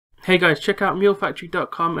Hey guys, check out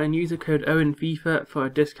mulefactory.com and use the code OwenFIFA for a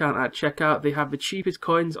discount at checkout. They have the cheapest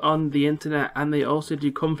coins on the internet, and they also do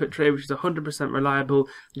comfort trade, which is 100% reliable.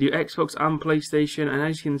 They do Xbox and PlayStation, and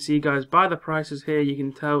as you can see guys, by the prices here you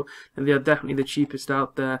can tell that they are definitely the cheapest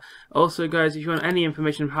out there. Also guys, if you want any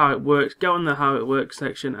information of how it works, go on the how it works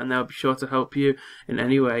section and they'll be sure to help you in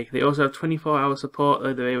any way. They also have 24-hour support,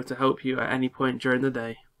 though they're able to help you at any point during the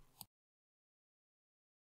day.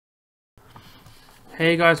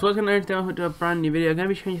 Hey guys, welcome to a brand new video. I'm going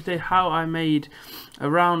to be showing you today how I made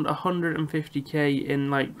around 150k in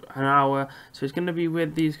like an hour. So it's going to be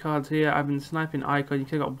with these cards here. I've been sniping icon. You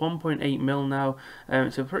can see I've got 1.8 mil now.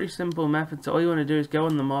 It's a pretty simple method. So all you want to do is go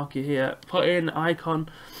on the market here, put in icon.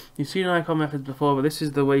 You've seen icon methods before, but this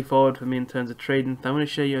is the way forward for me in terms of trading. So I'm going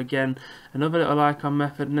to show you again another little icon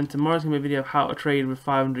method, and then tomorrow's going to be a video of how to trade with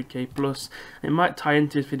 500k plus. It might tie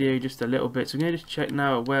into this video just a little bit, so I'm going to just check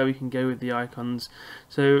now at where we can go with the icons.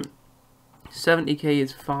 So 70k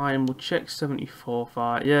is fine. We'll check 74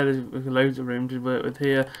 fine. Yeah, there's loads of room to work with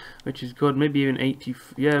here, which is good. Maybe even 80.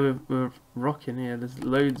 Yeah, we're rocking here. There's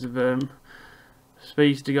loads of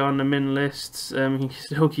space to go on the min lists. We can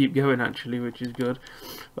still keep going actually, which is good,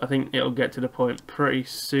 but I think it'll get to the point pretty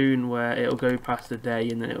soon where it'll go past the day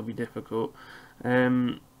and then it'll be difficult.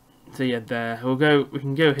 So yeah, there we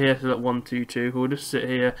can go here to that 122. We'll just sit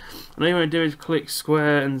here, and all you want to do is click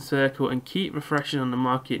square and circle and keep refreshing on the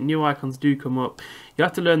market. New icons do come up. You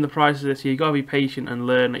have to learn the price of this here. You gotta be patient and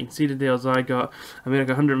learn. You can see the deals I got. I made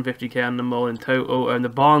like 150k on them all in total, and the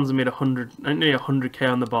barns I made 100k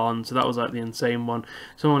on the barn, so that was like the insane one.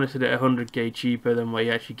 Someone listed it 100k cheaper than what he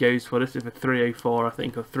actually goes for. This is for 304 I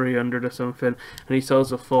think, or 300 or something, and he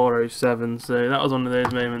sells for 407. So that was one of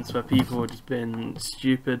those moments where people were just being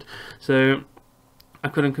stupid. So I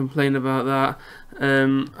couldn't complain about that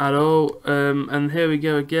at all. And here we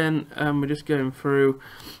go again. We're just going through,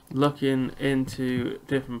 looking into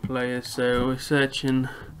different players. So we're searching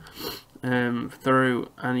through,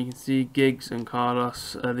 and you can see Giggs and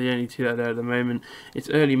Carlos are the only two that are there at the moment.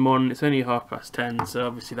 It's early morning, it's only 10:30, so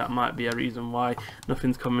obviously that might be a reason why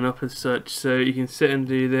nothing's coming up as such. So you can sit and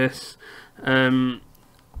do this.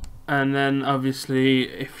 And then obviously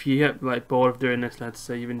if you get like bored of doing this, let's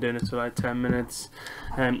say you've been doing this for like 10 minutes,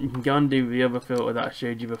 you can go and do the other filter that I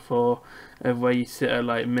showed you before, of where you sit at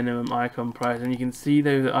like minimum icon price, and you can see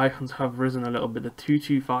though the icons have risen a little bit. The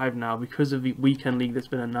 225 now because of the weekend league that's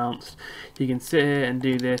been announced. You can sit here and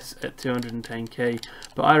do this at 210k,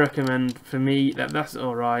 but I recommend, for me, that's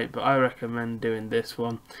alright, but I recommend doing this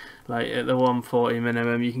one like at the 140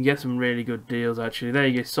 minimum. You can get some really good deals actually. There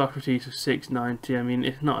you go, Socrates for 690. I mean,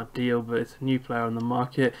 it's not a deal, but it's a new player on the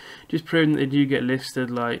market, just proving that they do get listed.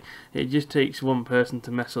 Like, it just takes one person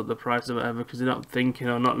to mess up the price or whatever because they're not thinking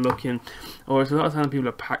or not looking, or it's a lot of times people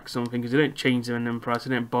have packed something because they don't change them in price,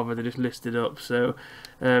 they don't bother, they just list it up. So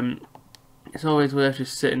it's always worth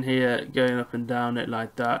just sitting here going up and down it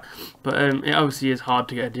like that. But it obviously is hard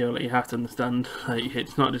to get a deal. Like, you have to understand, like,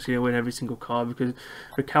 it's not just going to win every single card, because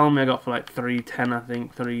Riquelme I got for like 310 I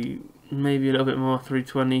think, maybe a little bit more,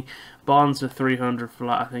 320. Barnes for 300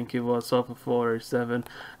 flat I think it was, sold for 407.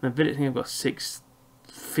 And the thing I've got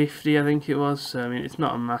 650 I think it was. So I mean, it's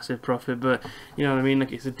not a massive profit, but you know what I mean,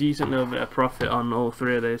 like, it's a decent little bit of profit on all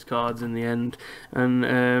three of those cards in the end.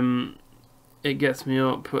 And it gets me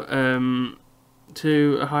up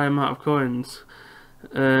to a high amount of coins.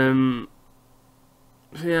 So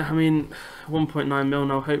yeah, I mean, 1.9 mil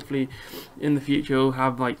now. Hopefully in the future we'll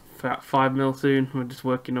have like 5 mil soon. We're just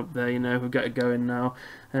working up there, you know. We'll get it going now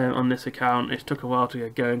on this account. It took a while to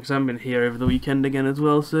get going because I haven't been here over the weekend again as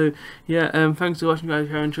well. So yeah, thanks for watching guys.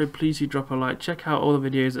 If you enjoyed, please do drop a like. Check out all the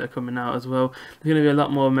videos that are coming out as well. There's going to be a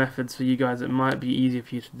lot more methods for you guys that might be easier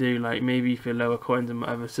for you to do, like maybe for lower coins and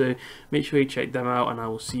whatever. So make sure you check them out, and I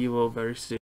will see you all very soon.